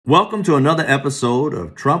Welcome to another episode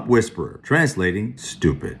of Trump Whisperer, translating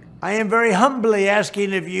stupid. I am very humbly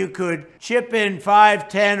asking if you could chip in $5,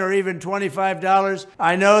 $10, or even $25.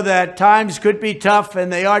 I know that times could be tough,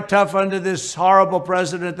 and they are tough under this horrible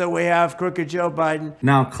president that we have, crooked Joe Biden.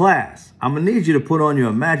 Now, class, I'm gonna need you to put on your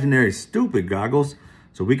imaginary stupid goggles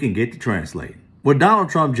so we can get to translating. What Donald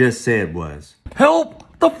Trump just said was,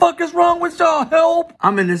 "Help! The fuck is wrong with y'all? Help!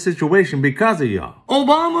 I'm in this situation because of y'all.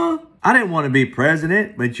 Obama! I didn't want to be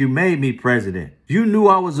president, but you made me president. You knew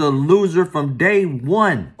I was a loser from day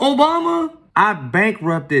one. Obama! I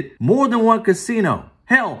bankrupted more than one casino.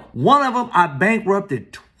 Hell, one of them I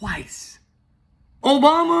bankrupted twice.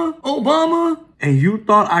 Obama! Obama! And you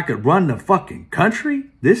thought I could run the fucking country?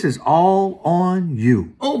 This is all on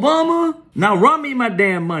you. Obama! Now run me my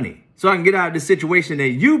damn money so I can get out of the situation that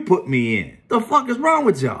you put me in. The fuck is wrong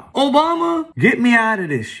with y'all? Obama! Get me out of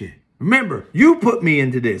this shit. Remember, you put me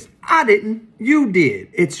into this. I didn't. You did.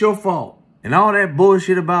 It's your fault. And all that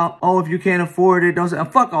bullshit about, oh, if you can't afford it, don't say,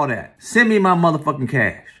 fuck all that. Send me my motherfucking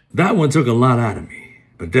cash. That one took a lot out of me.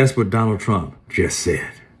 But that's what Donald Trump just said.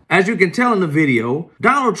 As you can tell in the video,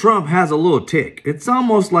 Donald Trump has a little tick. It's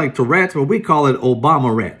almost like Tourette's, but we call it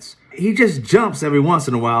Obama-rettes. He just jumps every once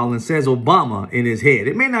in a while and says Obama in his head.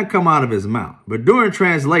 It may not come out of his mouth, but during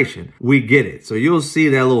translation, we get it. So you'll see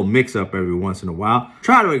that little mix-up every once in a while.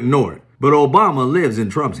 Try to ignore it. But Obama lives in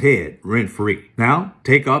Trump's head rent-free. Now,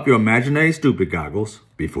 take off your imaginary stupid goggles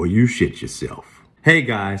before you shit yourself. Hey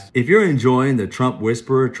guys, if you're enjoying the Trump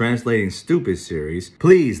Whisperer Translating Stupid series,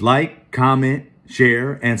 please like, comment,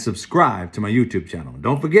 share, and subscribe to my YouTube channel.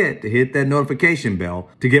 Don't forget to hit that notification bell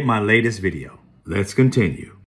to get my latest video. Let's continue.